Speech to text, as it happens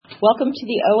Welcome to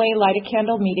the OA Light a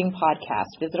Candle Meeting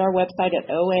podcast. Visit our website at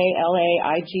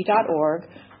oalaig.org,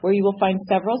 where you will find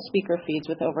several speaker feeds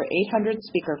with over 800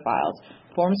 speaker files,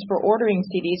 forms for ordering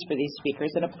CDs for these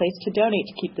speakers, and a place to donate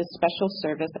to keep this special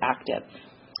service active.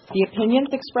 The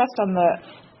opinions expressed on the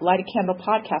Light a Candle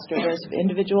podcast are those of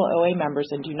individual OA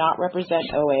members and do not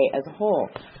represent OA as a whole.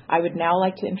 I would now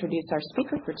like to introduce our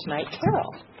speaker for tonight,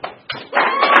 Carol.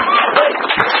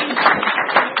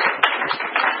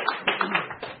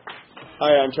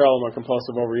 Hi, I'm Terrell. I'm a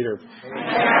compulsive overeater.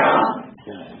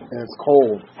 And it's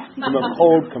cold. I'm a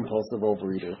cold compulsive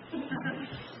overeater.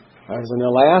 I was in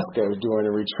Alaska doing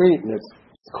a retreat, and it's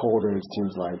colder, it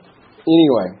seems like.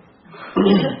 Anyway,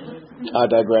 I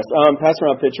digress. Pass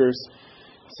around pictures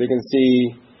so you can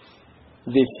see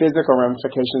the physical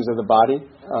ramifications of the body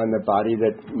on the body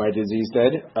that my disease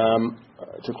did.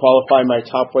 To qualify, my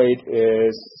top weight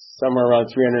is somewhere around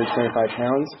 325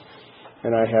 pounds.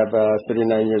 And I have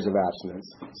 39 years of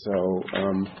abstinence. So I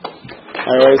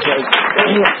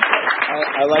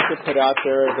like to put out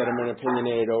there that I'm an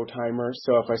opinionated old-timer.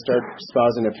 So if I start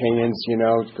espousing opinions,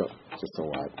 go, just a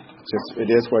lot.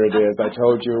 It is what it is. I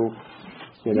told you,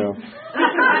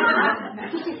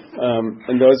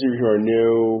 And those of you who are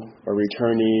new or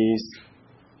returnees,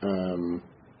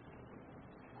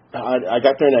 I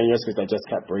got 39 years because I just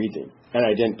kept breathing. And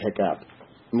I didn't pick up.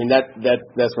 I mean,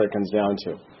 that's what it comes down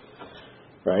to.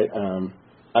 Right. I'm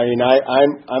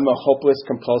a hopeless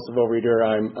compulsive overeater.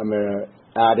 I'm an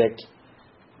addict.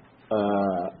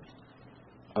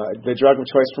 The drug of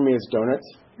choice for me is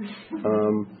donuts.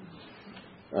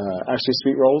 Actually,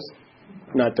 sweet rolls,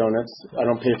 not donuts. I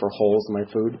don't pay for holes in my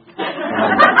food.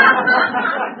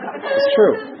 It's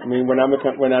true. I mean, when I'm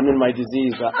in my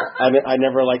disease, I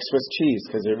never liked Swiss cheese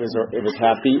because it was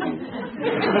half eaten.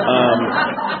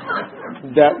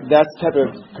 That's the type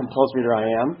of compulsive eater I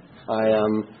am.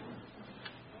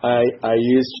 I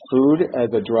used food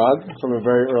as a drug from a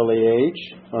very early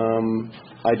age.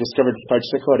 I discovered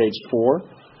fudgesicle at age 4.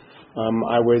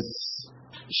 I was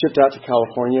shipped out to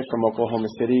California from Oklahoma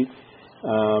City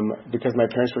because my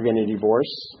parents were getting a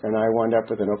divorce, and I wound up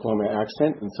with an Oklahoma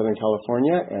accent in Southern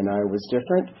California, and I was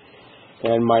different.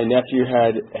 And my nephew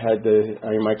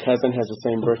my cousin has the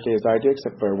same birthday as I do,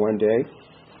 except for one day.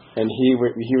 And he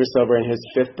was celebrating his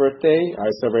 5th birthday. I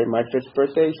celebrated my 5th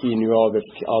birthday. He knew all the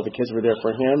kids were there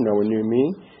for him. No one knew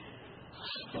me,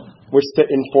 which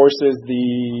enforces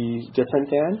the different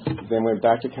than. Then went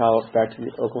back to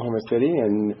Oklahoma City,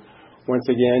 and once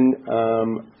again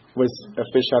was a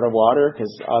fish out of water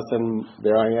because all of a sudden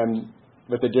there I am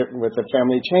with the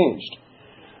family changed.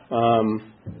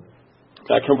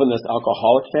 I come from this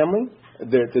alcoholic family.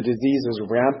 The disease is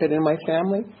rampant in my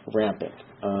family. Rampant.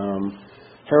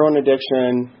 Heroin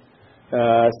addiction,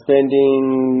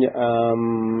 spending,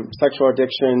 sexual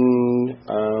addiction.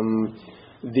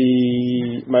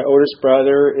 My oldest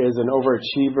brother is an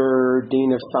overachiever,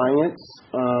 dean of science.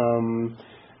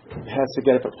 Has to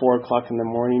get up at 4 o'clock in the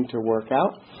morning to work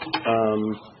out.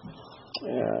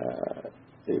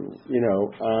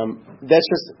 That's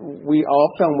just, we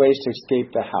all found ways to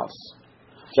escape the house.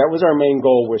 That was our main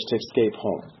goal, was to escape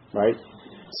home, right?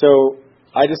 So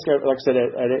I discovered, like I said,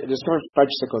 I discovered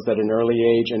fudgesicles at an early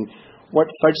age, and what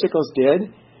fudgesicles did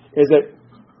is it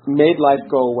made life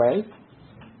go away.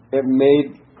 It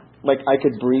made, I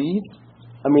could breathe.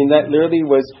 I mean, that literally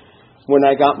was, when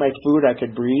I got my food, I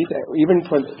could breathe. Even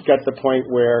got to the point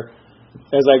where,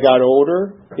 as I got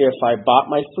older, if I bought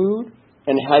my food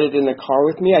and had it in the car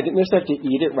with me, I didn't just have to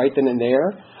eat it right then and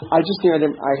there. I just knew I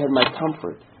had my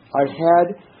comfort. I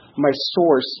had my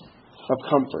source of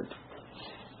comfort.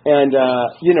 And,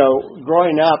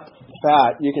 growing up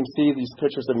fat, you can see these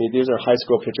pictures of me. These are high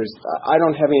school pictures. I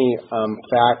don't have any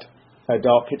fat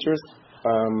adult pictures.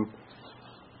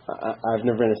 I've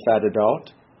never been a fat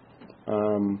adult.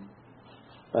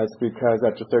 That's because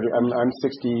after 30, I'm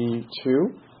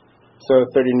 62, so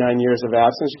 39 years of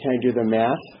abstinence. You can't do the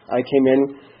math. I came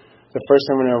in the first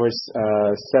time when I was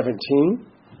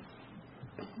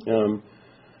 17.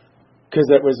 Because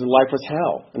life was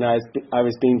hell, and I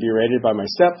was being berated by my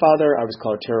stepfather. I was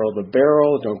called Terrell the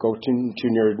Barrel. Don't go too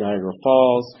near Niagara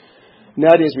Falls.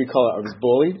 Nowadays we call it I was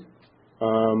bullied.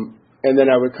 And then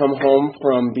I would come home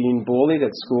from being bullied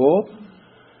at school,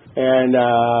 and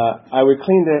I would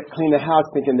clean the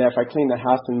house, thinking that if I cleaned the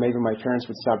house, then maybe my parents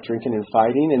would stop drinking and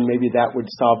fighting, and maybe that would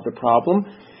solve the problem.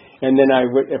 And then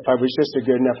if I was just a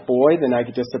good enough boy, then I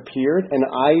disappeared, and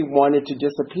I wanted to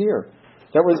disappear.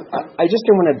 I just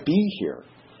didn't want to be here.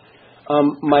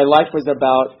 My life was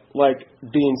about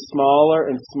being smaller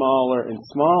and smaller and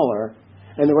smaller,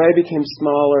 And the way I became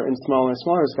smaller and smaller and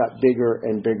smaller, it got bigger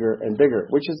and bigger and bigger,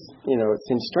 which is, it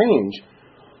seems strange.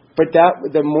 But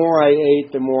the more I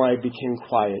ate, the more I became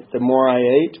quiet. The more I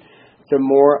ate, the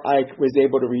more I was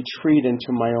able to retreat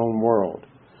into my own world.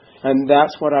 And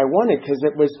that's what I wanted, because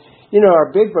it was,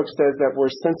 our big book says that we're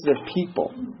sensitive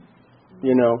people,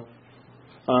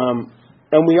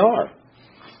 and we are,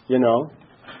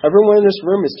 Everyone in this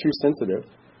room is too sensitive.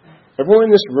 Everyone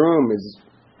in this room is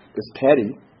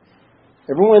petty.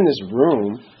 Everyone in this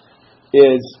room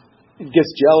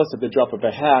gets jealous at the drop of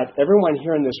a hat. Everyone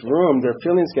here in this room, their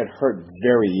feelings get hurt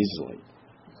very easily.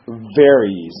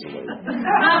 Very easily.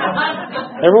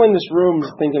 Everyone in this room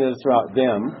is thinking it's about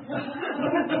them.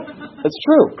 It's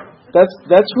true.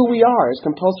 That's who we are as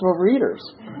compulsive overeaters.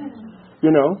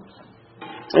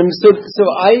 And so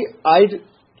I ate.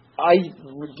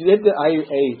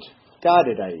 God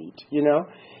did I eat,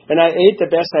 And I ate the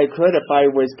best I could. If I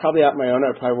was probably out on my own,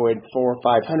 I probably weighed 400 or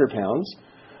 500 pounds.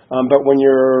 But when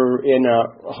you're in a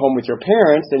home with your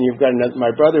parents, and you've got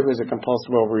my brother who's a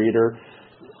compulsive overeater,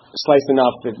 slicing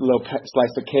off the little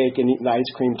slice of cake and eating the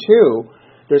ice cream too.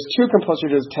 There's two compulsive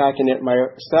eaters attacking it. My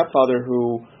stepfather,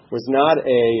 who was not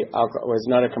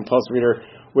a compulsive eater,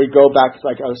 would go back,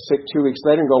 like I was sick 2 weeks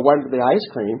later, and go, "What happened to the ice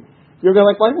cream?" You're going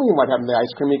like, "What do you mean, what happened to the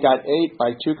ice cream?" He got ate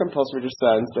by two compulsive eater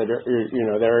sons that are,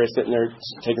 they're sitting there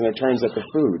taking their turns at the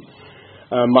food.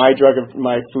 My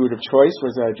food of choice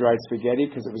was dried spaghetti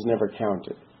because it was never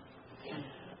counted.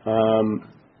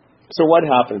 So what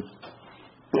happened?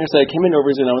 So I came into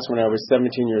Overeaters Anonymous when I was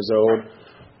 17 years old.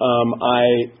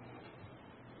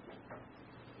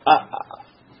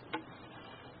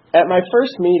 At my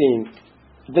first meeting,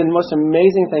 the most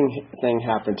amazing thing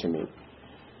happened to me.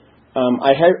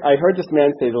 I heard this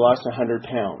man say they lost 100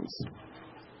 pounds.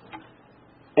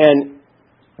 And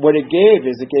what it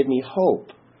gave me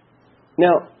hope.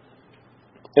 Now,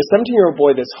 a 17-year-old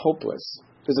boy that's hopeless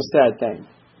is a sad thing.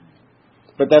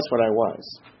 But that's what I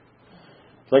was.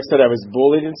 Like I said, I was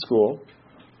bullied in school.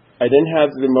 I didn't have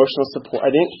the emotional support.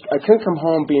 I couldn't come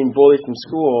home being bullied from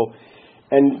school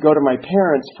and go to my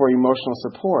parents for emotional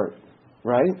support,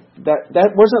 right?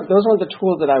 Those weren't the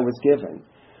tools that I was given.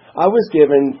 I was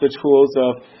given the tools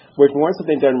of, if you want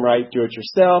something done right, do it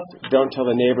yourself. Don't tell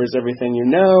the neighbors everything you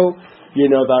know.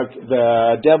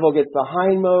 The devil gets the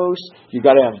hindmost. You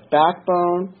got to have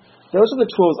backbone. Those are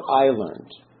the tools I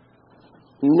learned.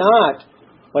 Not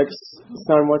like,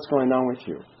 "Son, what's going on with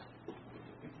you?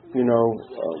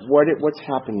 What's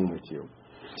happening with you?"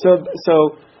 So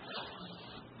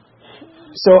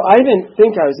I didn't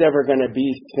think I was ever going to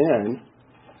be thin.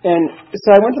 And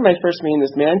so I went to my first meeting.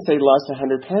 This man said he lost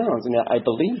 100 pounds, and I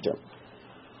believed him.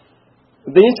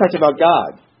 Then he talked about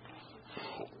God.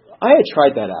 I had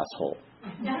tried that asshole,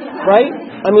 right?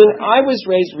 I mean, I was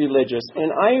raised religious,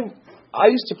 and I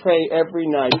used to pray every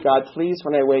night, "God, please,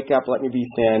 when I wake up, let me be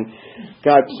thin.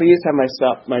 God, please have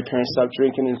my parents stop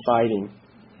drinking and fighting."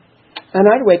 And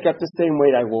I'd wake up the same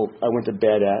weight I went to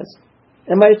bed as,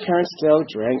 and my parents still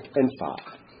drank and fought,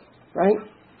 right?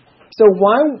 So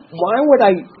why would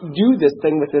I do this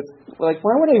thing with this? Like,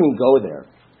 why would I even go there?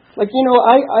 Like,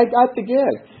 I got the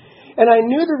gig. And I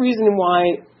knew the reason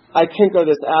why I couldn't go to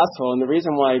this asshole, and the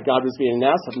reason why God was being an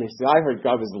asshole to me. So I heard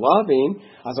God was loving.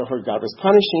 I also heard God was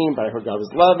punishing, but I heard God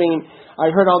was loving.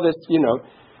 I heard all this,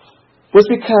 was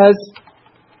because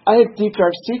I had deep,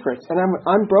 dark secrets, and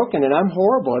I'm broken, and I'm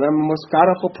horrible, and I'm the most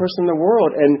god-awful person in the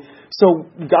world. And so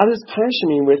God is punishing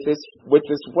me with this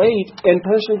weight and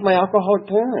punishing my alcoholic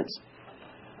parents.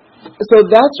 So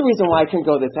that's the reason why I can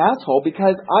go this asshole,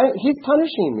 because he's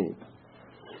punishing me.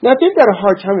 Now, if you've got a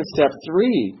hard time with step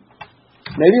 3,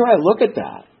 maybe you might look at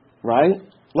that, right?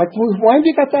 Like, well, why have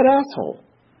you got that asshole?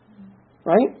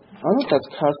 Right? I don't know if that's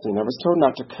cussing. I was told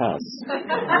not to cuss.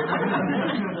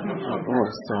 Oh,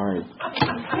 sorry.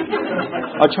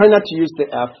 I'll try not to use the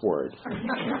F word.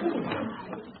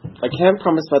 I can't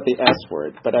promise about the S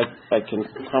word, but I can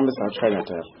promise I'll try not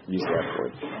to use the F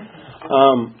word.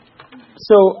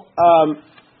 So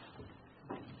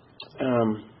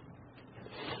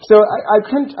I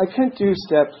couldn't do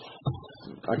step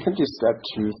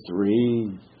 2,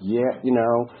 3. Yeah,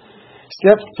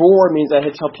 Step 4 means I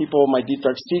had to tell people my deep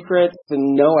dark secrets,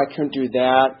 and no, I couldn't do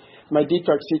that. My deep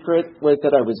dark secret was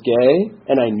that I was gay,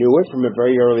 and I knew it from a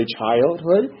very early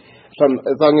childhood.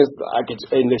 As long as I could,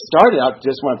 and they started out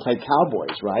just want to play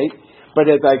cowboys, right? But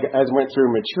as I went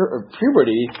through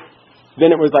puberty,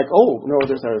 then it was like, oh no,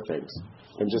 there's other things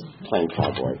than just playing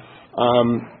cowboy.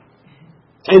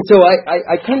 And so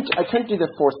I couldn't do the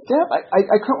 4th step.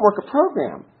 I couldn't work a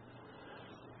program.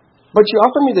 But you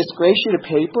offered me this gray sheet of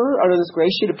paper. Out of this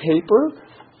gray sheet of paper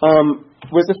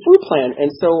was a food plan. And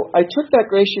so I took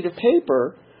that gray sheet of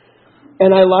paper,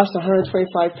 and I lost 125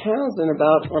 pounds in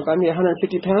 150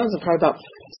 pounds in probably about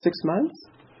 6 months.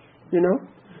 you know?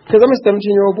 Because I'm a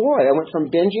 17-year-old boy. I went from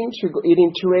binging to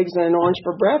eating 2 eggs and an orange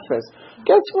for breakfast.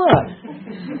 Guess what?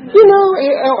 You know,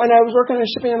 and I was working on a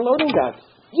shipping and loading dock.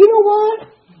 You know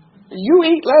what? You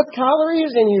eat less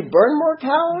calories and you burn more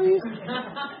calories?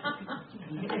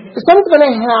 Something's going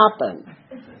to happen.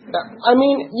 I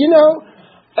mean, you know,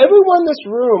 everyone in this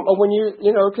room, or when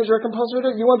you know, because you're a compulsive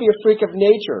eater, you want to be a freak of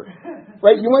nature.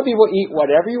 Right? You want to be able to eat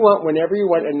whatever you want, whenever you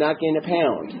want, and not gain a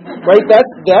pound. Right?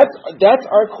 That's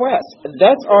our quest.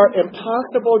 That's our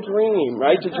impossible dream,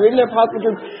 right? To dream the impossible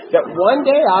dream that one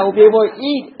day I will be able to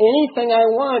eat anything I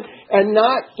want and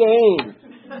not gain.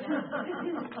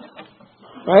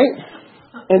 Right?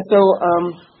 And so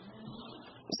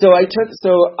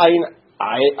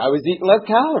I was eating less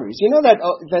calories. You know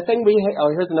that thing we hate? Oh,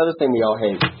 here's another thing we all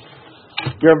hate.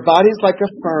 Your body's like a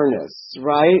furnace,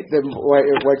 right?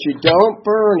 What you don't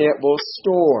burn, it will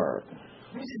store.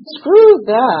 Screw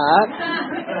that,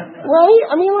 right?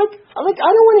 I mean, like I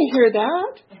don't want to hear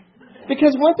that,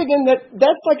 because once again,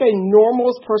 that's like a normal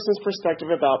person's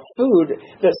perspective about food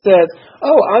that says,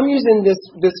 "Oh, I'm using this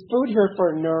food here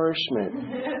for nourishment,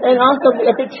 and also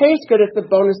if it tastes good, it's a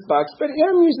bonus box. But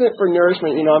yeah, I'm using it for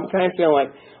nourishment. You know, I'm kind of feeling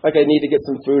like I need to get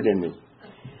some food in me."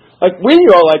 Like we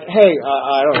all like, hey,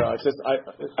 I don't know. It's just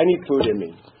I need food in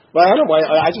me. But I don't know why.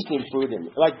 I just need food in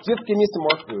me. Like, just give me some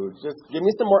more food. Just give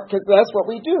me some more, because that's what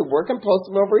we do. We're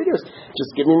compulsive overeaters.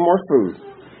 Just give me more food.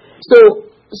 So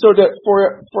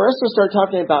for us to start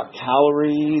talking about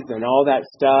calories and all that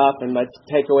stuff, and let's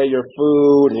take away your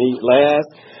food and eat less,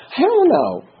 hell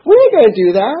no. We ain't going to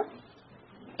do that.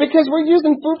 Because we're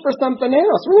using food for something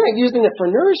else. We're not using it for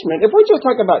nourishment. If we're just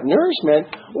talking about nourishment,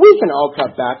 we can all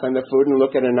cut back on the food and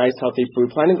look at a nice healthy food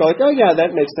plan and go like, oh yeah,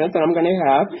 that makes sense, and I'm going to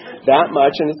have that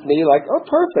much, and it's me like, oh,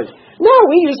 perfect. No,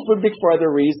 we use food for other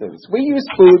reasons. We use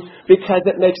food because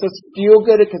it makes us feel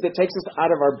good, because it takes us out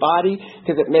of our body,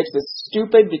 because it makes us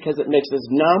stupid, because it makes us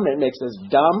numb, it makes us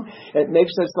dumb. It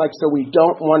makes us like so we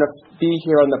don't want to be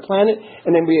here on the planet,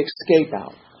 and then we escape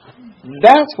out.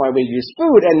 That's why we use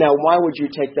food. And now why would you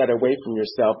take that away from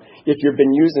yourself if you've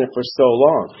been using it for so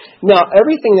long? Now,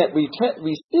 everything that we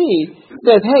see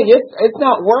says, hey, it's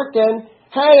not working.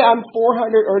 Hey, I'm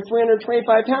 400 or 325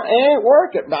 pounds. It ain't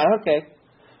working. But okay.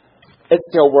 It's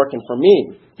still working for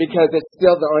me because it's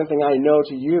still the only thing I know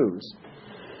to use.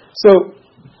 So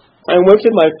I went to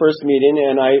my first meeting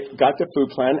and I got the food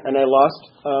plan and I lost,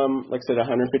 like I said,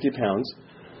 150 pounds.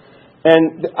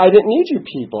 And I didn't need you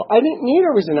people. I didn't need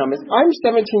Obesonomics. I'm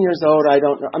 17 years old. I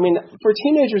don't know. I mean, for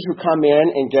teenagers who come in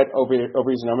and get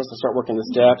Obesonomics and start working the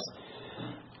steps,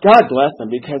 God bless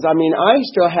them. Because, I mean, I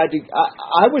still had to,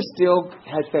 I was still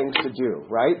had things to do,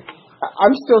 right?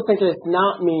 I'm still thinking it's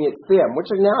not me, it's them. Which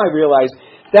now I realize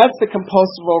that's the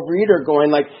compulsive overeater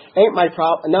going like, ain't my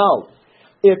problem. No.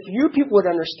 If you people would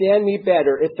understand me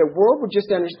better, if the world would just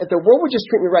if the world would just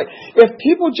treat me right, if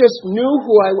people just knew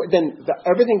who I was, then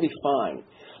everything would be fine.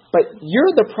 But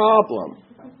you're the problem.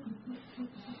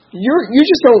 You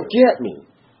just don't get me.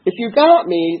 If you got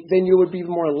me, then you would be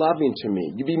more loving to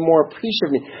me. You'd be more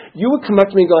appreciative of me. You would come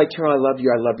up to me and go like, Terrell, I love you,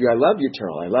 I love you, I love you,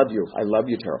 Terrell, I love you, I love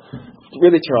you, Terrell.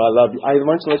 Really, Terrell, I love you. I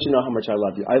want to let you know how much I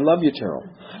love you. I love you, Terrell.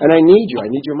 And I need you.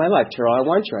 I need you in my life, Terrell. I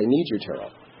want you. I need you,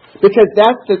 Terrell. Because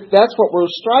that's what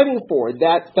we're striving for.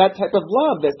 That type of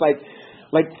love that's like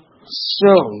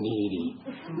so needy,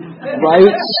 right?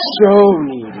 So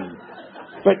needy.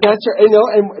 But that's and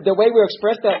the way we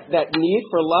express that need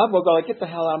for love, we'll go like, get the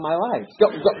hell out of my life, go,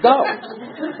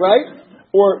 right?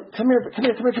 Or come here,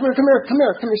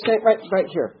 stay right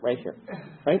here,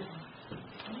 right?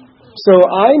 So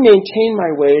I maintain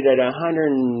my weight at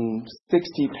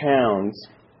 160 pounds.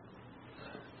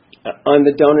 On the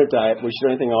donut diet, which is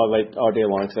anything all day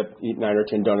long except eat 9 or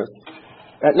 10 donuts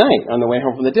at night on the way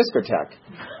home from the discotheque.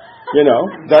 You know,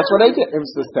 that's what I did. It was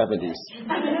the 70s.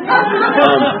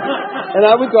 And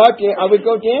I would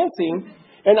go dancing,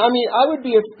 and I mean, I would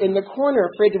be in the corner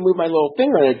afraid to move my little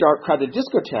finger in a dark, crowded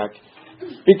discotheque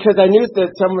because I knew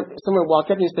that someone would walk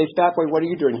up and say, "Fat boy, what are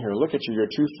you doing here? Look at you. You're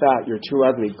too fat. You're too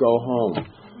ugly. Go home."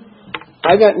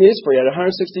 I got news for you. At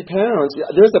 160 pounds,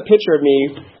 there's a picture of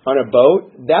me on a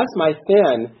boat. That's my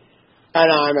fin,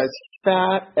 and I'm as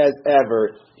fat as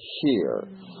ever here,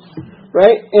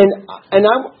 right? And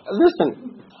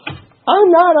listen, I'm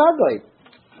not ugly.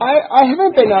 I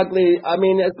haven't been ugly. I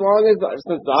mean,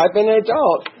 since I've been an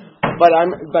adult. But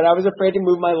I was afraid to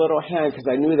move my little hand because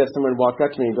I knew that someone would walk up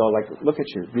to me and go like, "Look at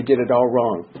you. You did it all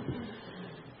wrong."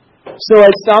 So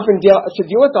I'd stop and to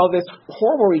deal with all this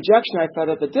horrible rejection I felt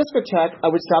at the discotheque, I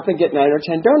would stop and get 9 or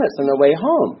 10 donuts on the way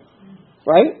home,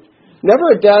 right? Never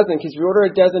a dozen, because if you order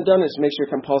a dozen donuts, it makes you a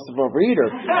compulsive overeater.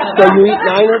 So you eat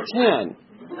 9 or 10.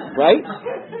 right?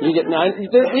 You get 9.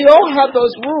 We all have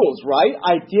those rules, right?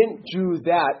 I didn't do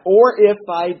that. Or if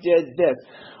I did this.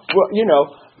 Well,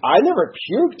 I never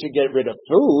puked to get rid of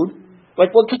food.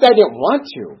 Because I didn't want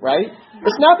to, right?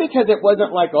 It's not because it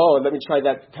wasn't like, let me try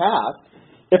that path.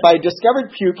 If I discovered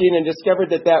puking and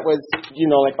discovered that was,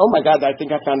 oh my God, I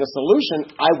think I found a solution,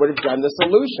 I would have done the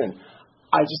solution.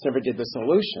 I just never did the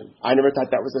solution. I never thought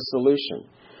that was a solution.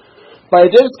 But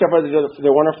I did discover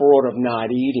the wonderful world of not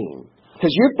eating.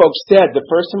 Because you folks said the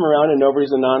first time around in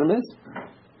Nobody's Anonymous,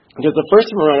 because the first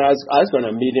time around I was going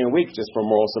to a meeting a week just for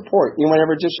moral support. Anyone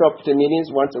ever just show up to meetings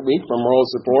once a week for moral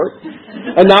support?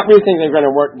 And not really think they're going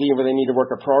to work, they need to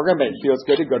work a program, but it feels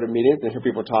good to go to meetings and hear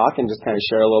people talk and just kind of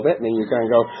share a little bit. And then you kind of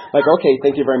go, okay,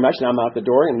 thank you very much, now I'm out the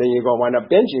door. And then you go wind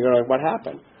up binging. You go, what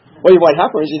happened? Well, what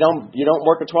happened is you don't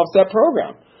work a 12-step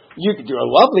program. You could do a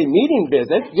lovely meeting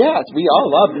visit. Yes, we all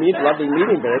love lovely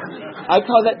meeting visits. I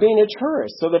call that being a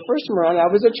tourist. So the first time around, I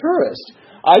was a tourist.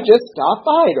 I just stopped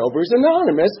by at Nobody's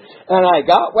Anonymous, and I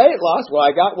got weight loss. Well,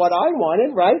 I got what I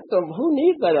wanted, right? So who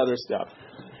needs that other stuff?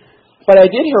 But I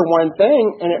did hear one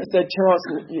thing, and it said, Charles,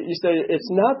 you said it's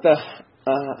not the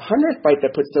 100th bite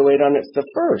that puts the weight on, it's the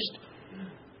first.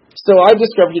 So I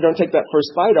discovered you don't take that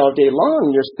first bite all day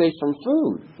long. You're safe from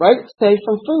food, right? Safe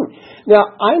from food. Now,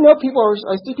 I know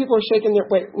I see people are shaking their,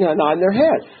 nodding their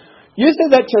head. You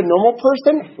say that to a normal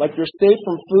person, like you're safe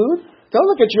from food, they'll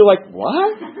look at you like,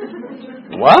 what?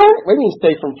 What? What do you mean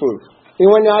safe from food?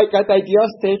 Anyone got the idea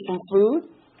of safe from food,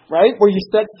 right? Where you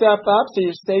set stuff up so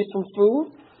you're safe from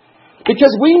food?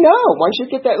 Because we know, once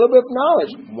you get that little bit of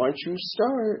knowledge, once you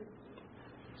start,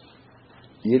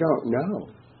 you don't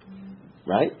know.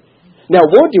 Right? Now,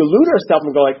 we'll delude ourselves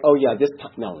and go like, this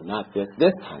time, no, not this.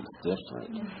 This time's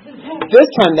different. This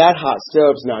time that hot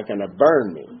stove's not going to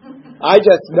burn me. I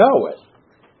just know it.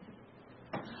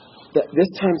 This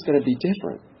time's going to be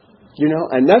different.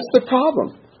 And that's the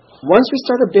problem. Once we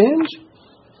start a binge,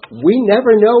 we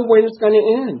never know when it's going to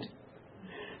end.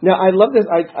 Now, I love this.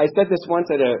 I said this once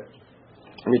at a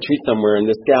retreat somewhere, and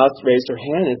this gal raised her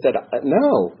hand and said,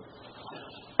 no.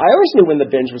 I always knew when the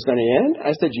binge was going to end.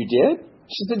 I said, you did?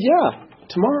 She said, yeah,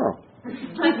 tomorrow.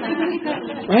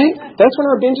 Right? That's when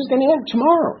our binge is going to end.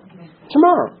 Tomorrow.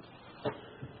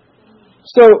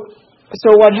 So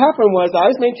what happened was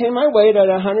I was maintaining my weight at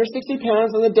 160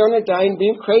 pounds on the donut diet and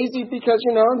being crazy because,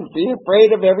 being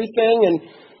afraid of everything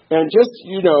and just,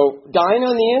 dying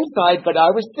on the inside. But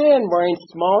I was thin, wearing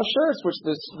small shirts, which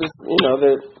the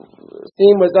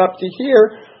seam was up to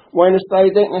here. Wearing a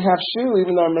size 8.5 shoe,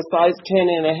 even though I'm a size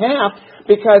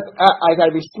 10.5, because I got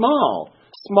to be small.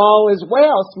 Small is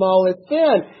well. Small is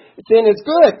thin. Thin is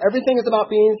good. Everything is about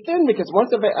being thin, because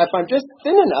if I'm just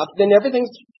thin enough, then everything's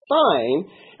fine,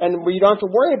 and we don't have to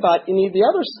worry about any of the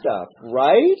other stuff,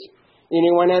 right?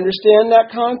 Anyone understand that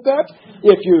concept?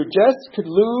 If you just could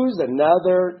lose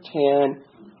another 10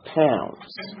 pounds,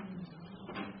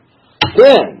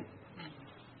 then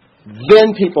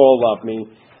people will love me.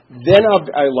 Then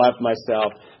I love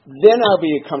myself. Then I'll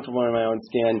be comfortable in my own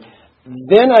skin.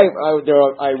 Then I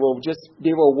will just be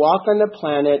able to walk on the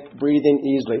planet breathing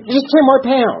easily. Just 10 more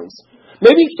pounds.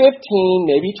 Maybe 15,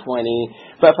 maybe 20.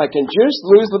 But if I can just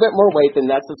lose a little bit more weight, then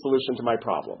that's the solution to my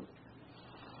problem.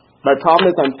 My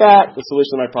problem is I'm fat. The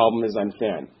solution to my problem is I'm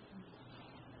thin.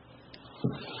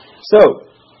 So,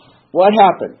 what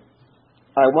happened?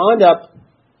 I wound up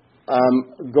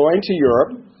going to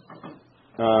Europe.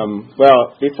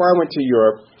 Before I went to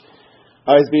Europe,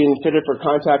 I was being fitted for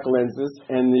contact lenses,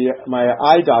 and my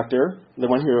eye doctor, the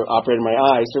one who operated my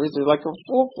eyes, so he was like a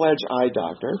full-fledged eye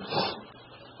doctor,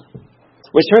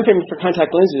 was trying to fit me for contact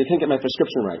lenses. He couldn't get my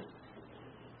prescription right.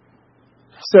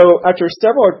 So after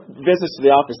several visits to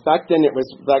the office, back then this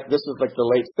was like the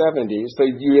late 70s, so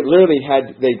you literally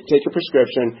they'd take a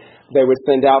prescription, they would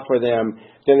send out for them,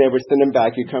 then they would send them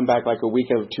back, you come back like a week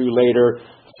or two later,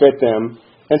 fit them.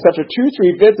 And so after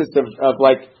 2-3 visits of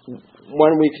like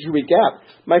 1 week, 2 week gap,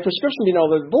 my prescription being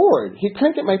all over the board. He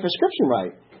couldn't get my prescription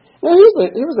right. Now he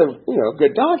was a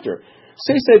good doctor.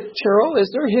 So he said, Terrell,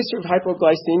 is there a history of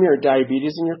hypoglycemia or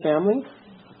diabetes in your family?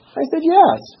 I said,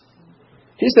 yes.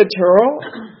 He said, Terrell,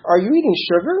 are you eating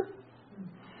sugar?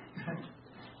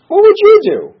 What would you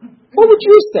do? What would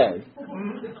you say?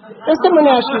 If someone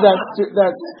asked you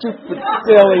that stupid,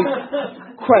 silly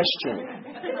question,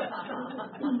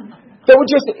 that would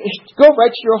just go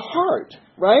right to your heart,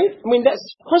 right? I mean,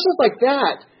 questions like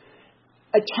that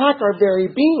attack our very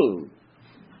being.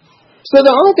 So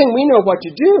the only thing we know what to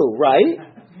do, right,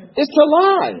 is to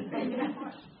lie.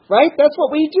 Right? That's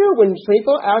what we do. When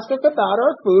people ask us about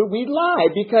our food, we lie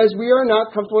because we are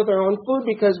not comfortable with our own food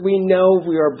because we know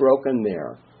we are broken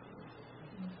there.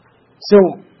 So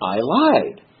I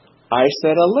lied. I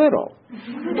said a little.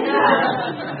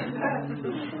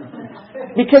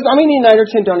 Because I'm eating 9 or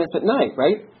 10 donuts at night,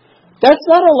 right? That's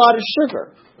not a lot of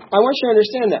sugar. I want you to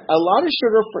understand that. A lot of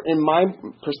sugar, in my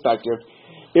perspective,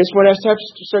 is when I start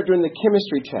doing the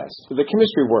chemistry test, the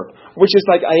chemistry work, which is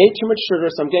like I ate too much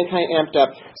sugar, so I'm getting kind of amped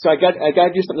up. So I got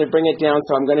to do something to bring it down.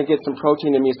 So I'm going to get some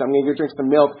protein in me. So I'm going to go drink some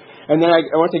milk, and then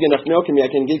once I get enough milk in me,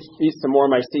 I can eat some more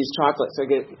of my See's chocolate. So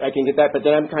I can get that. But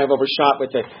then I'm kind of overshot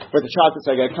with the chocolate,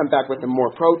 so I got to come back with the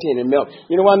more protein and milk.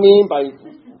 You know what I mean by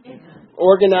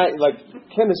organized like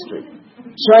chemistry?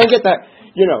 Try and get that.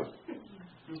 You know,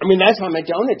 I mean that's why I'm a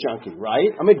donut junkie,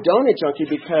 right? I'm a donut junkie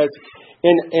because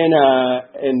in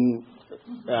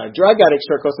drug addict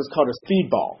circles, it's called a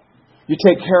speedball. You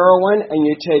take heroin and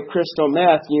you take crystal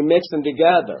meth and you mix them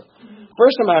together.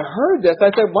 First time I heard this, I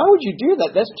said, why would you do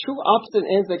that? That's two opposite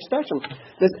ends of the spectrum.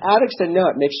 This addict said, no,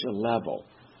 it makes you level.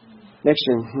 Makes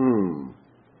you,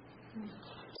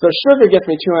 So sugar gets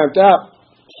me too amped up.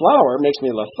 Flour makes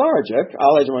me lethargic.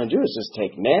 All I want to do is just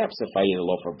take naps if I eat a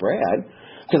loaf of bread,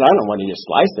 because I don't want to eat a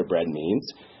slice of bread means.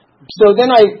 So then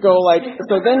I go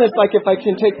so then it's like if I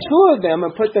can take two of them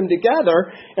and put them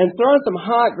together and throw in some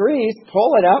hot grease,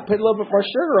 pull it out, put a little bit more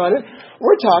sugar on it,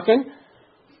 we're talking.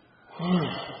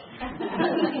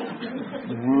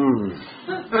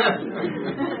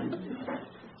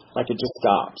 Like it just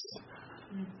stops.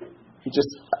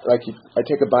 I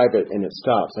take a bite of it and it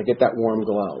stops. I get that warm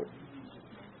glow.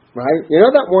 Right? You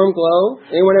know that warm glow?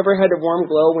 Anyone ever had a warm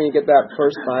glow when you get that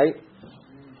first bite?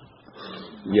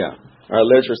 Yeah. Our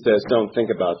literature says don't think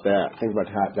about that. Think about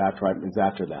that happens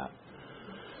after that.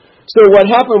 So what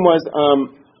happened was,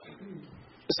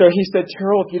 so he said,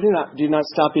 Terrell, if you do not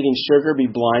stop eating sugar, be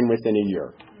blind within a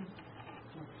year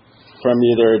from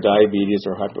either diabetes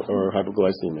or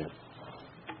hypoglycemia.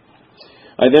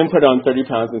 I then put on 30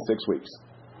 pounds in 6 weeks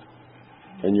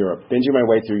in Europe, binging my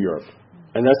way through Europe.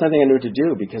 And that's nothing I knew what to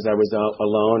do because I was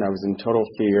alone. I was in total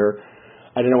fear.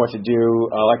 I didn't know what to do.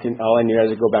 All I knew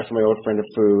was to go back to my old friend of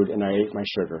food, and I ate my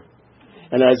sugar.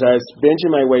 And as I was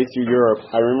binging my way through Europe,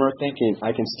 I remember thinking,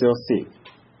 I can still see.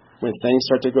 When things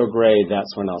start to go gray,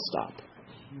 that's when I'll stop.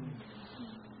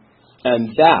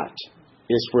 And that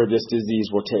is where this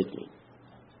disease will take me.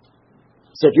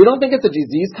 So if you don't think it's a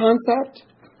disease concept,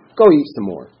 go eat some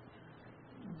more.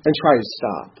 And try to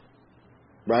stop.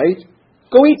 Right?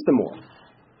 Go eat some more.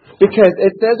 Because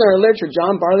it says in our literature,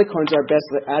 John Barleycorn's our best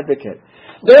advocate.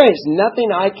 There is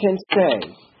nothing I can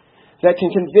say that can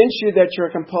convince you that you're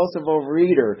a compulsive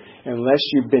overeater unless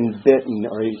you've been bitten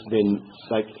or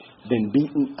been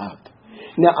beaten up.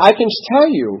 Now, I can tell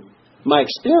you my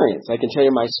experience. I can tell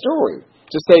you my story.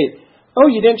 Just say, oh,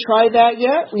 you didn't try that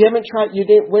yet? You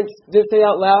didn't say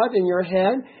out loud in your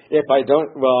head? If I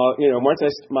don't, once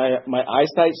my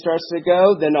eyesight starts to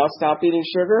go, then I'll stop eating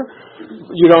sugar.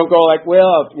 You don't go like, I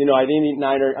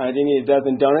didn't eat a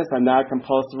dozen donuts. I'm not a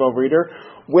compulsive overeater.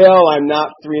 Well, I'm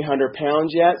not 300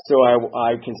 pounds yet, so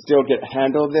I can still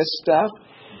handle this stuff.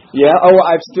 Yeah. Oh,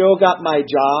 I've still got my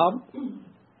job.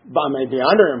 But I may be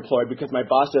underemployed because my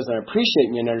boss doesn't appreciate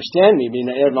me and understand me.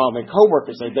 And all my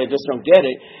coworkers, they just don't get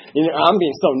it. I'm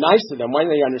being so nice to them. Why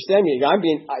don't they understand me? How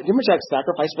much I've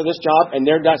sacrificed for this job, and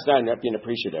they're not being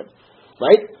appreciative.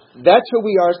 Right? That's who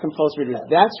we are as compulsive eaters.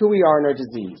 That's who we are in our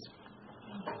disease.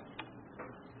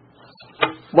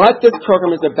 What this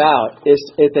program is about is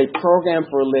a program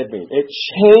for living. It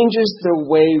changes the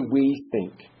way we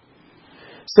think.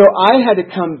 So I had to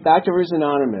come back to Overeaters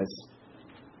Anonymous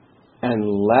and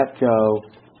let go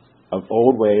of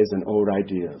old ways and old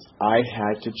ideas. I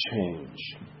had to change.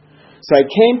 So I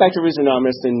came back to Overeaters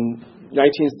Anonymous in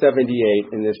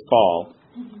 1978 in this fall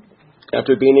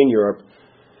after being in Europe.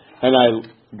 And I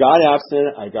got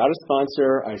abstinent. I got a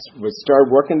sponsor. I would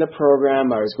start working the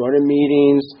program. I was going to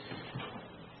meetings.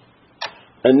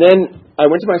 And then I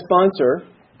went to my sponsor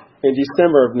in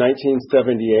December of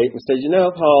 1978 and said,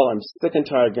 Paul, I'm sick and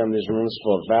tired of going to these rooms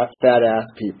full of fat-ass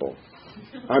people.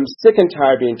 I'm sick and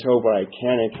tired of being told what I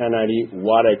can and cannot eat,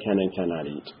 what I can and cannot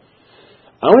eat.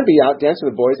 I want to be out dancing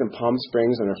with the boys in Palm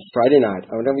Springs on a Friday night.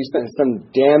 I want to be spending some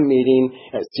damn meeting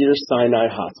at Cedars-Sinai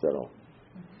Hospital.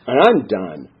 And I'm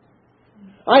done.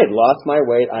 I had lost my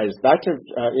weight. I was back to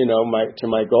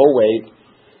my goal weight.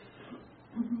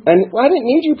 And I didn't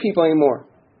need you people anymore.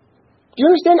 Do you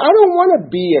understand? I don't want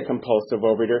to be a compulsive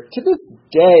overeater. To this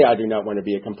day, I do not want to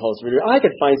be a compulsive overeater. I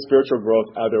could find spiritual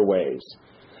growth other ways.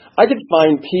 I could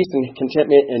find peace and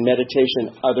contentment and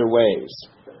meditation other ways.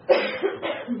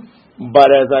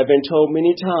 But as I've been told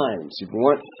many times, if you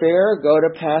want fair, go to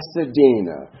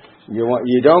Pasadena.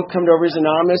 You don't come to Overeaters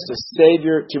Anonymous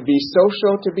to be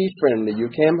social, to be friendly. You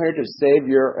came here to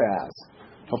save your ass.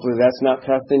 Hopefully that's not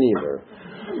cussing either.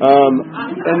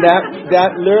 And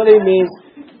that literally means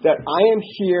that I am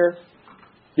here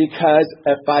because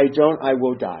if I don't, I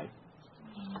will die.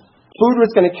 Food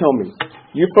was going to kill me.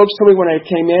 You folks told me when I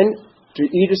came in to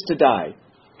eat is to die.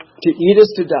 To eat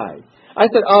is to die. I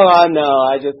said, no,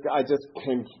 I just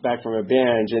came back from a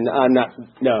binge and I'm not,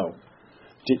 no.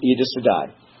 To eat is to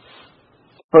die.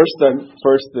 First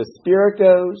the spirit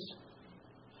goes,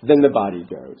 then the body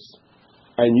goes.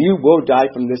 And you will die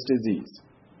from this disease.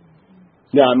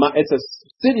 Now, it's a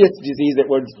insidious disease that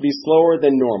would be slower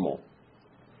than normal.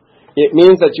 It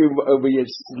means that you will be a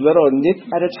little nick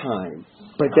at a time.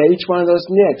 But each one of those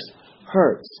nicks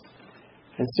hurts.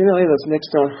 And sooner or later, those nicks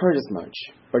don't hurt as much.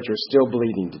 But you're still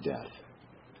bleeding to death.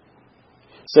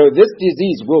 So this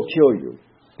disease will kill you.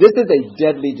 This is a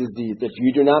deadly disease. If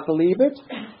you do not believe it,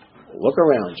 look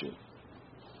around you.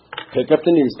 Pick up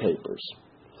the newspapers.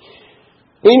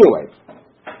 Anyway,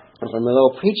 if I'm a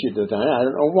little preachy tonight, I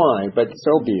don't know why, but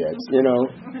so be it,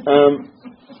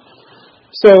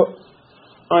 So,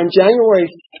 on January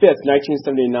 5th,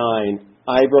 1979,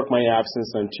 I broke my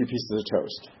abstinence on 2 pieces of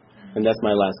toast. And that's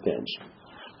my last binge.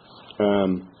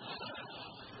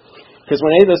 Because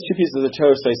when I ate those 2 pieces of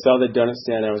toast, I saw the donut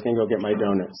stand, and I was going to go get my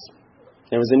donuts.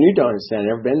 It was a new donut stand. I'd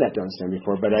never been in that donut stand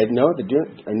before, but I knew the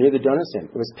donut stand.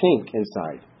 It was pink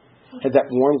inside. It had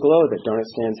that warm glow that donut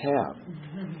stands have.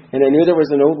 And I knew there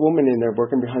was an old woman in there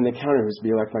working behind the counter who was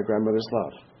be like my grandmother's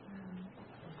love.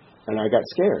 And I got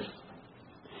scared.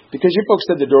 Because you folks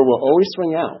said the door will always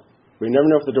swing out. We never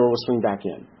know if the door will swing back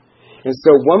in. And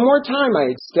so one more time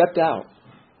I had stepped out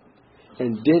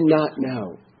and did not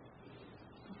know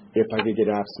if I could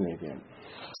get abstinent again.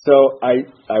 So I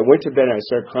went to bed and I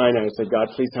started crying and I said,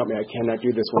 God, please help me. I cannot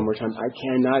do this one more time. I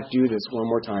cannot do this one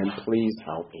more time. Please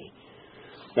help me.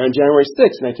 And on January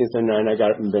 6, 1979, I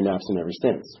got up and been abstinent ever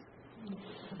since.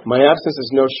 My abstinence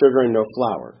is no sugar and no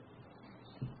flour.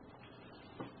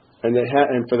 And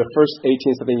for the first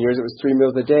 18-something years, it was 3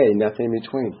 meals a day, nothing in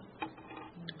between.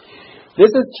 This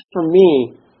is, for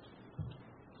me,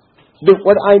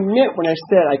 what I meant when I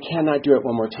said I cannot do it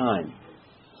one more time.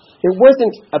 It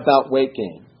wasn't about weight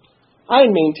gain. I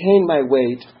had maintained my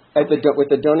weight with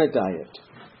the donut diet.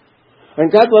 And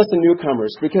God bless the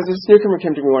newcomers, because this newcomer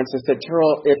came to me once and said,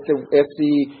 Terrell, if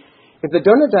the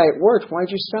donut diet worked, why'd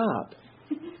you stop?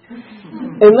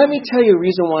 And let me tell you the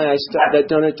reason why I stopped. That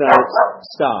donut diet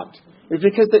stopped. It's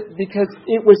because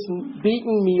it was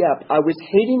beating me up. I was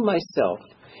hating myself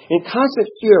in constant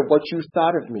fear of what you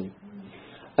thought of me.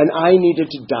 And I needed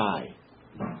to die.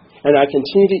 And I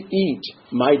continued to eat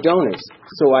my donuts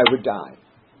so I would die.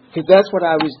 Because that's what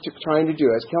I was trying to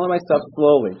do. I was killing myself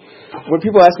slowly. When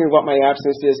people ask me what my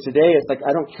abstinence is today, it's like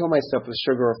I don't kill myself with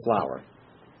sugar or flour.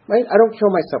 Right? I don't kill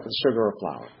myself with sugar or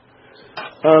flour.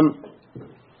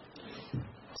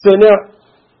 So now,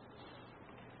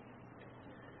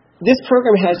 this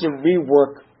program has to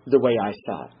rework the way I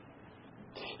thought.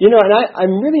 And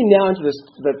I'm really now into this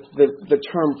the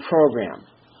term program.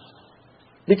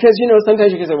 Because,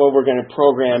 sometimes you can say, well, we're going to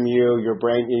program you, your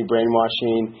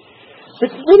brainwashing. But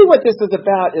really what this is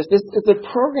about is this is a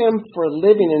program for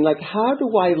living, and how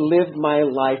do I live my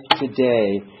life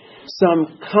today so I'm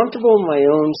comfortable in my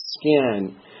own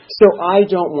skin so I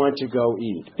don't want to go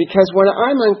eat. Because when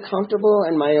I'm uncomfortable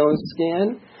in my own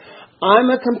skin, I'm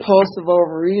a compulsive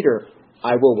overeater.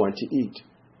 I will want to eat.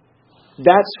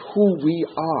 That's who we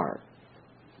are.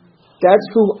 That's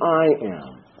who I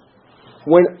am.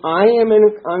 When I am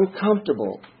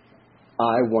uncomfortable,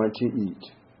 I want to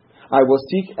eat. I will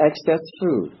seek excess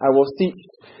food. I will seek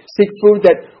food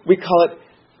that we call it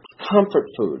comfort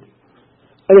food.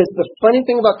 And it's the funny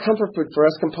thing about comfort food for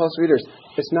us compulsive eaters,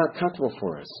 it's not comfortable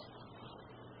for us.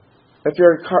 If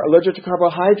you're allergic to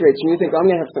carbohydrates and you think,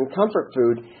 I'm going to have some comfort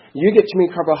food, you get too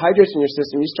many carbohydrates in your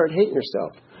system, you start hating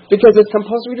yourself. Because as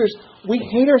compulsive eaters, we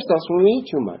hate ourselves when we eat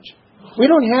too much.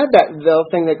 We don't have that little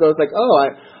thing that goes like,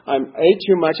 I ate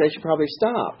too much, I should probably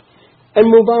stop. And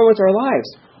move on with our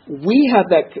lives. We have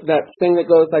that thing that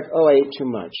goes like, I ate too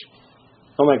much.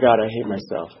 Oh my God, I hate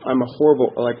myself. I'm a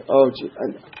horrible,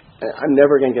 I'm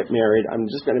never going to get married. I'm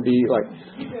just going to be right?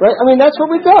 I mean, that's where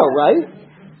we go, right?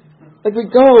 We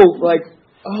go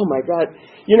oh my God.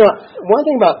 One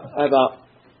thing about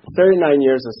 39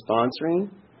 years of sponsoring,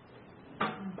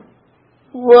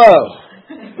 whoa.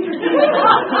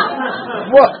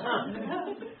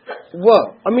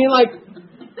 I mean,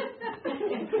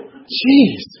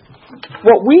 jeez.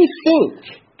 What we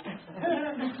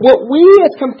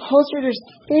as compulsors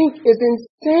think is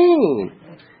insane,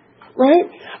 right?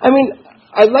 I mean,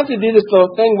 I'd love to do this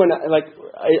little thing when,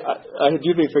 I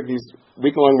do these like these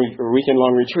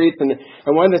weekend-long retreats, and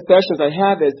one of the sessions I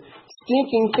have is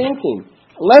stinking thinking.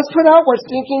 Let's put out what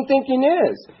stinking thinking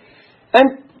is.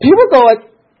 And people go like,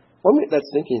 "What do you mean that's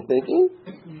stinking thinking?"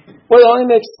 Well, it only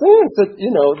makes sense that,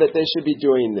 that they should be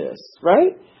doing this,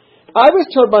 right? I was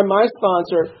told by my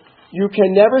sponsor, you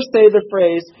can never say the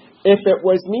phrase, "If it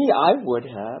was me, I would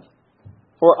have,"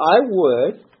 or "I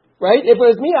would," right? If it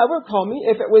was me, I would call me.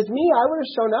 If it was me, I would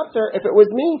have shown up there. If it was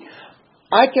me,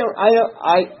 I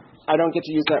don't get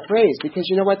to use that phrase, because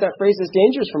you know what? That phrase is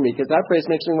dangerous for me, because that phrase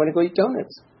makes me want to go eat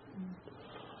donuts.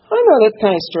 I know that's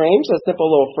kind of strange. A simple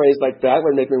little phrase like that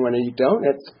would make me want to eat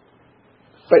donuts.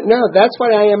 But no, that's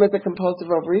what I am as a compulsive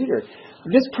overeater.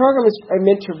 This program is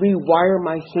meant to rewire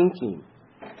my thinking.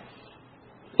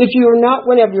 If you're not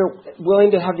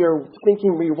willing to have your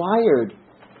thinking rewired,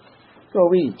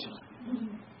 go eat.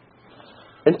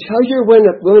 Until you're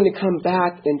willing to come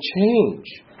back and change.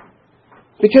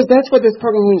 Because that's what this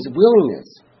program means,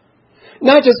 willingness.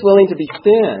 Not just willing to be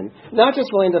thin, not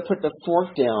just willing to put the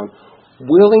fork down,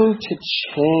 willing to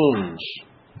change.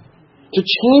 To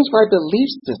change my belief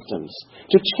systems,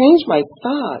 to change my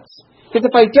thoughts. Because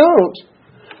if I don't,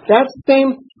 that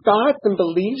same thoughts and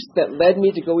beliefs that led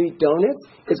me to go eat donuts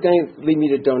is going to lead me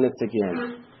to donuts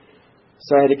again.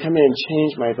 So I had to come in and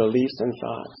change my beliefs and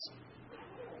thoughts.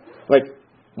 Like,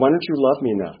 why don't you love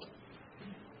me enough?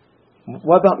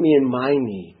 What about me and my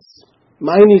needs?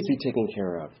 My needs be taken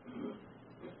care of.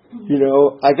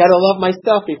 I got to love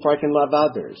myself before I can love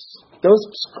others. Those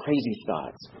crazy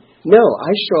thoughts. No,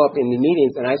 I show up in the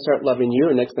meetings and I start loving you,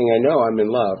 and next thing I know, I'm in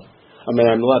love.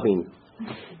 I'm loving.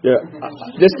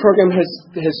 This program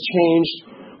has changed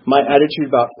my attitude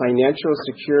about financial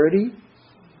security.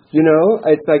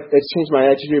 It's changed my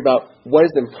attitude about what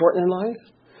is important in life.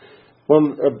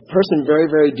 A person very,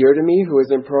 very dear to me who was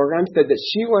in program said that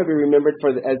she wanted to be remembered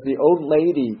as the old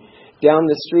lady down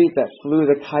the street that flew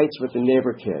the kites with the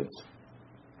neighbor kids.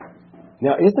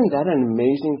 Now, isn't that an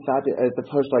amazing thought? As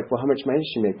opposed to how much money did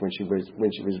she make when she was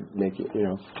making,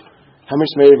 how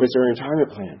much money was her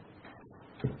retirement plan?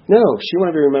 No, she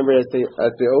wanted to be remembered as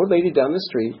the old lady down the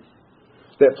street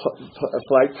that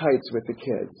flied kites with the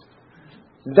kids.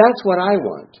 That's what I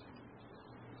want.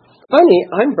 Funny,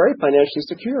 I'm very financially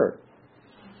secure.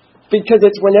 Because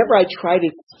it's whenever I try to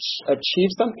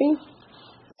achieve something,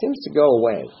 it seems to go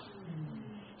away.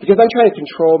 Because I'm trying to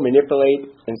control, manipulate,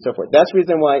 and so forth. That's the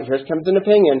reason why, here comes an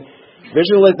opinion,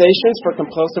 visualizations for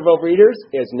compulsive overeaters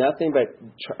is nothing but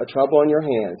trouble on your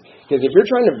hands. Because if you're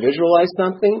trying to visualize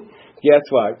something, guess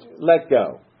what? Let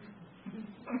go.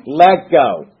 Let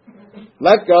go.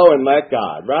 Let go and let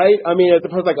God, right? I mean, as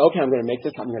opposed to okay, I'm going to make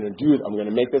this, I'm going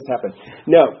to make this happen.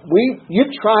 No, you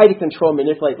try to control,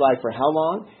 manipulate life for how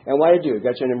long? And what do?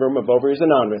 Got you in a room of Overeaters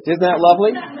Anonymous. Isn't that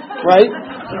lovely? Right?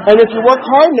 And if you work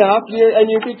hard enough,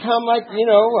 you become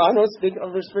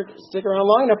stick around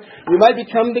long enough, you might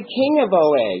become the king of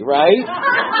OA, right?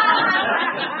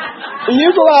 And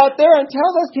you go out there and tell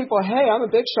those people, hey, I'm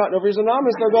a big shot in Overeaters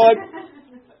Anonymous. They'll go like,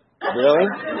 really?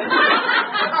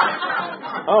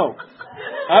 Oh,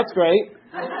 that's great.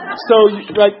 So,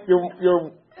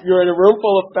 you're in a room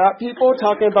full of fat people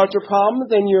talking about your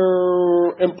problems, and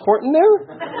you're important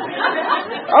there?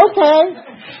 Okay.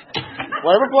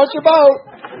 Whatever floats your boat,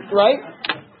 right?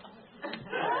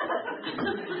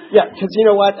 Yeah, because you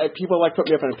know what? People put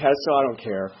me up on a pedestal. I don't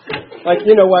care.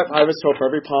 You know what? I was told for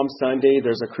every Palm Sunday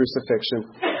there's a crucifixion,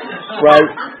 right?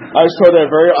 I was told that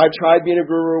I tried being a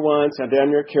guru once, and damn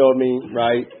near killed me,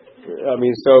 right? I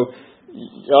mean, so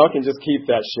y'all can just keep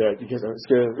that shit because I'm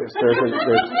scared. There's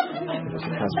a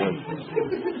password.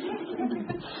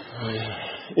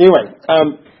 Anyway,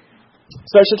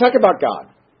 so I should talk about God,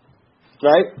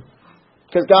 right?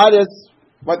 Because God is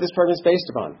what this program is based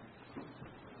upon.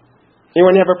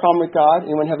 Anyone have a problem with God?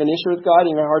 Anyone have an issue with God?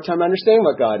 Anyone have a hard time understanding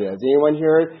what God is? Anyone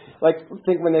here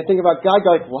when they think about God,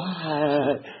 go like,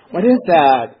 what? What is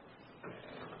that?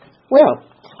 Well,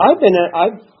 I've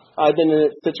been in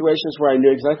situations where I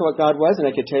knew exactly what God was, and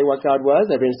I could tell you what God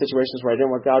was. I've been in situations where I didn't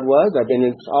know what God was. I've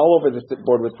been all over the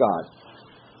board with God.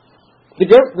 The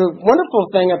wonderful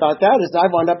thing about that is I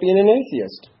wound up being an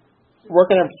atheist,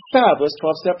 working a fabulous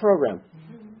 12-step program.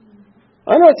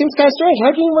 I know, it seems kind of strange.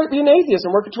 How can you be an atheist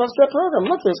and work a 12-step program?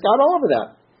 Look, there's God all over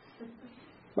that.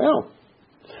 Well,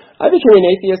 I became an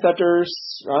atheist after,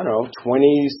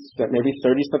 20, maybe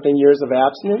 30-something years of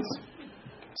abstinence.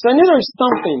 So I knew there was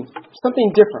something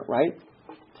different, right?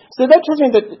 So that tells me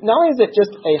that not only is it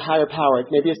just a higher power,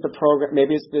 maybe it's the program,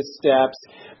 maybe it's the steps,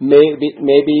 maybe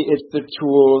it's the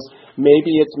tools,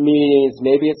 maybe it's meetings,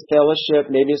 maybe it's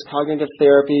fellowship, maybe it's cognitive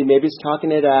therapy, maybe it's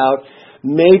talking it out,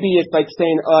 Maybe it's like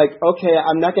saying, okay,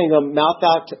 I'm not going to go mouth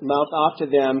off to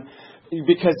them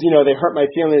because, they hurt my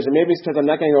feelings, or maybe it's because I'm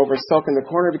not going to go over sulk in the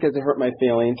corner because they hurt my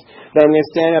feelings, that I'm going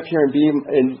to stand up here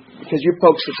and because you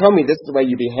folks should tell me this is the way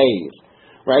you behave,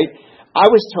 right? I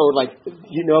was told,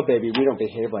 baby, we don't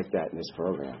behave like that in this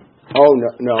program. Oh,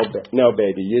 no,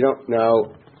 baby, you don't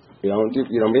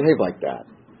behave like that.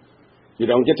 You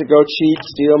don't get to go cheat,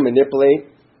 steal, manipulate.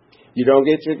 You don't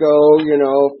get to go,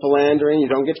 philandering. You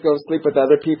don't get to go sleep with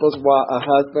other people's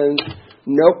husbands.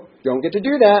 Nope, don't get to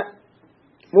do that.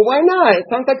 Well, why not? It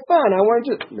sounds like fun. I want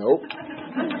to do it. Nope.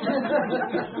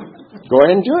 Go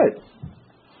ahead and do it.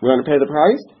 You want to pay the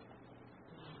price?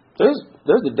 There's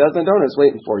a dozen donuts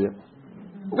waiting for you.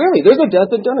 Really, there's a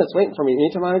dozen donuts waiting for me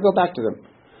anytime I go back to them.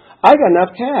 I got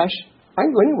enough cash. I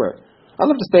can go anywhere. I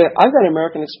love to say I've got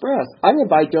American Express. I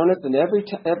can buy donuts in every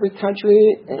country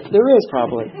there is,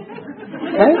 probably.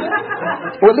 Right?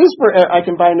 Well, at least I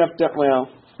can buy enough.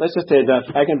 Let's just say that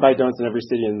I can buy donuts in every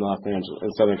city in Los Angeles,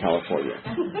 in Southern California,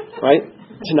 right?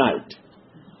 Tonight.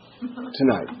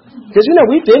 Because when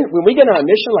we get on a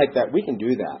mission like that, we can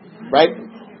do that, right?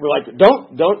 We're like,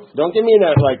 don't give me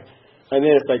that and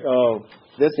then it's like, oh,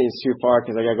 this seems too far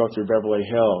because I got to go through Beverly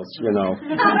Hills,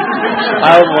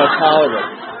 I don't want to tolerate it.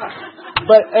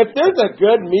 But if there's a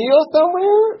good meal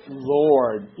somewhere,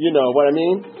 Lord, you know what I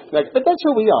mean? But that's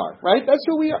who we are, right? That's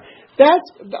who we are.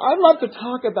 I love to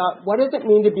talk about what does it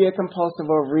mean to be a compulsive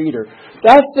overeater.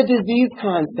 That's the disease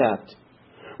concept,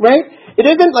 right? It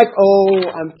isn't like, oh,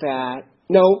 I'm fat.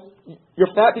 No,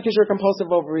 you're fat because you're a compulsive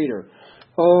overeater.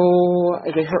 Oh,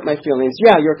 they hurt my feelings.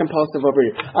 Yeah, you're a compulsive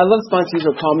overeater. I love sponsees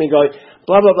who call me going,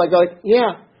 blah, blah, blah. Go like,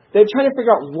 yeah. They're trying to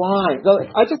figure out why.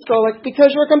 I just go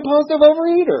because you're a compulsive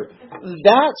overeater.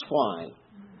 That's why.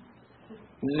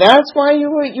 That's why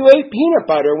you ate peanut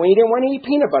butter when you didn't want to eat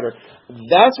peanut butter.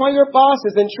 That's why your boss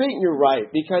isn't treating you right,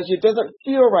 because it doesn't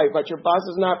feel right, but your boss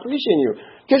is not appreciating you,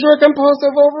 because you're a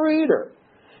compulsive overeater.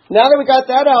 Now that we got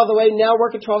that out of the way, now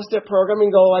work a 12-step program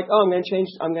and go I'm going to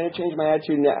change my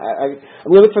attitude. I'm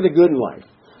going to look for the good in life.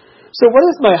 So what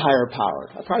is my higher power?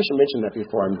 I probably should mention that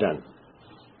before I'm done.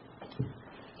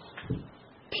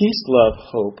 Peace, love,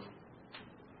 hope,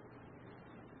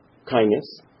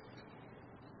 kindness,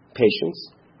 patience,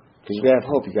 because you got to have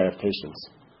hope, you got to have patience,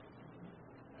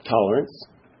 tolerance,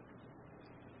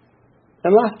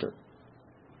 and laughter.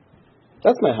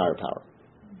 That's my higher power.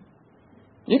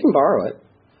 You can borrow it.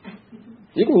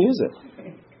 You can use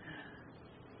it.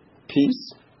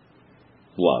 Peace,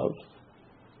 love,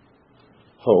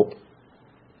 hope,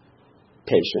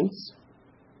 patience,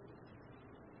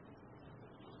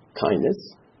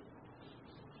 kindness,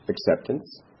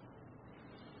 acceptance,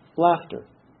 laughter.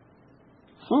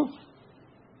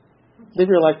 Live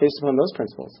your life based upon those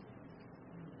principles.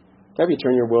 Have you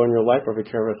turn your will and your life over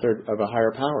care of a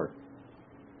higher power?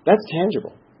 That's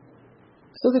tangible.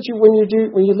 So that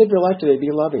when you live your life today,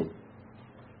 be loving.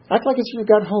 Act like you've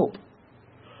got hope.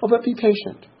 Oh, but be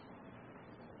patient.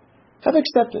 Have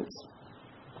acceptance.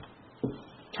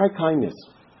 Try kindness.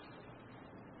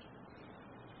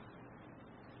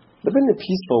 Live in a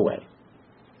peaceful way.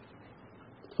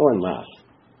 Go and laugh.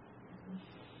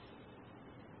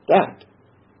 That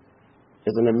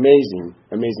is an amazing,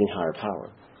 amazing higher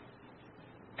power.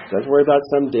 Don't worry about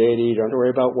some deity. Don't worry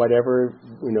about whatever,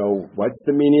 what's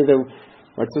the meaning of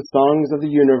what's the songs of the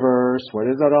universe? What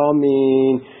does that all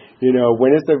mean?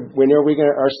 When are we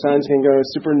our sun's going to go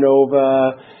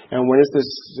supernova? And when is this?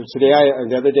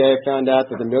 The other day I found out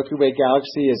that the Milky Way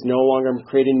galaxy is no longer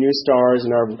creating new stars,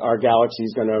 and our galaxy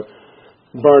is going to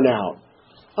burn out.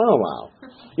 Oh, wow.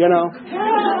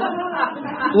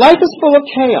 Life is full of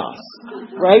chaos,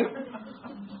 right?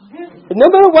 No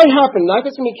matter what happens, life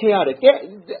is going to be chaotic.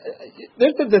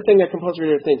 This is the thing that compulsive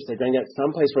reader thinks. They're going to get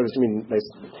someplace where there's going to be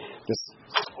this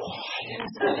quiet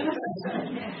space,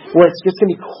 where it's just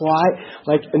going to be quiet,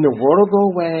 and the world will go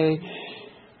away,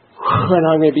 and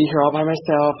I'm going to be here all by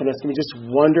myself, and it's going to be just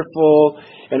wonderful,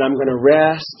 and I'm going to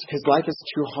rest, because life is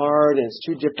too hard, and it's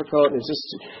too difficult, and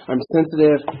I'm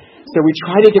sensitive. So we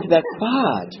try to get to that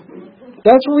spot.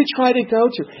 That's where we try to go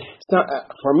to. So,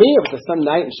 for me, it was some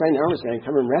knight in shining armor is going to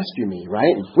come and rescue me,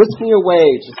 right? And whisk me away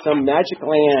to some magic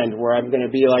land where I'm going to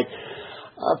be like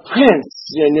a prince,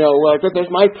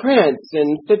 there's my prince,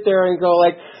 and sit there and go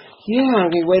yeah, I'm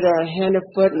going to wait on hand and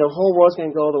foot, and the whole world's going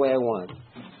to go the way I want.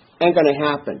 Ain't going to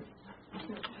happen.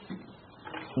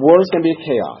 The world's going to be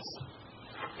chaos.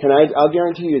 I'll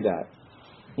guarantee you that.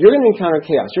 You're going to encounter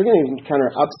chaos. You're going to encounter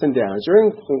ups and downs. You're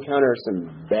going to encounter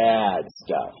some bad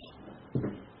stuff.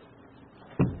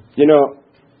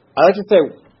 I like to say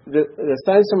the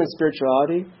sign of someone's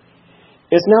spirituality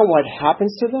is not what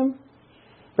happens to them,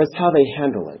 but it's how they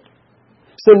handle it.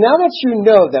 So now that you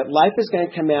know that life is going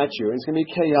to come at you and it's going to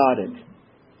be chaotic,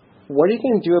 what are you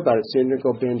going to do about it so you don't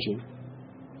go binging?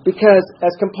 Because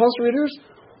as compulsive readers,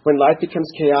 when life becomes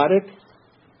chaotic,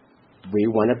 we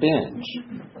want to binge.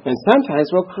 And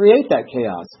sometimes we'll create that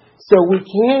chaos so we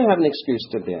can have an excuse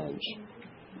to binge.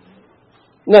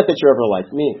 Not that you're ever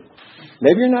like me.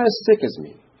 Maybe you're not as sick as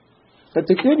me. But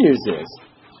the good news is,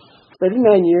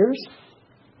 39 years,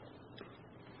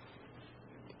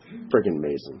 friggin'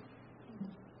 amazing.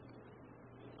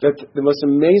 The most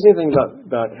amazing thing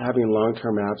about having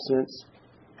long-term abstinence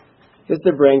is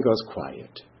the brain goes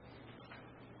quiet.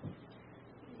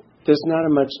 There's not a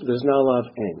lot of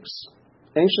angst.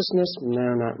 Anxiousness?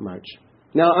 No, not much.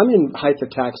 Now, I'm in height of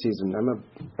tax season.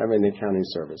 I'm in the accounting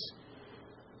service.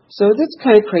 So it's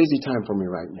kind of crazy time for me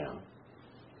right now.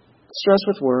 Stress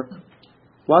with work.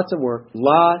 Lots of work.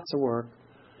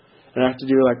 And I have to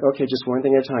do just one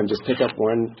thing at a time. Just pick up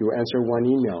answer one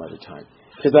email at a time.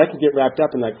 Because I can get wrapped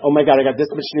up in oh my God, I got this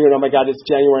much new, and oh my God, it's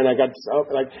January, and I got this, oh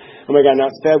my God, now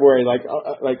it's February,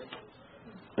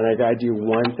 and I got to do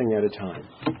one thing at a time.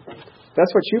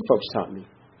 That's what you folks taught me.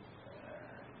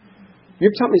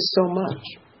 You've taught me so much.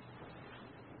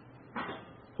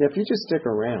 Now, if you just stick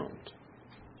around,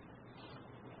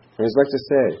 I always like to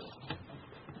say,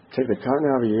 take the cotton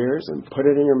out of your ears and put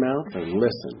it in your mouth and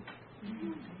listen.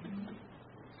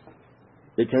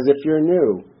 Because if you're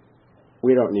new,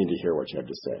 we don't need to hear what you have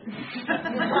to say.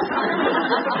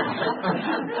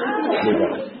 We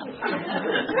don't.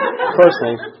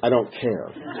 Personally, I don't care.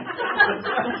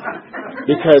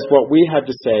 Because what we have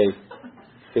to say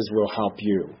is will help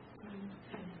you.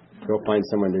 Go find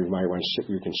someone who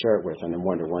you can share it with on a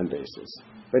one-to-one basis.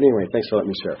 But anyway, thanks for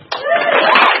letting me share.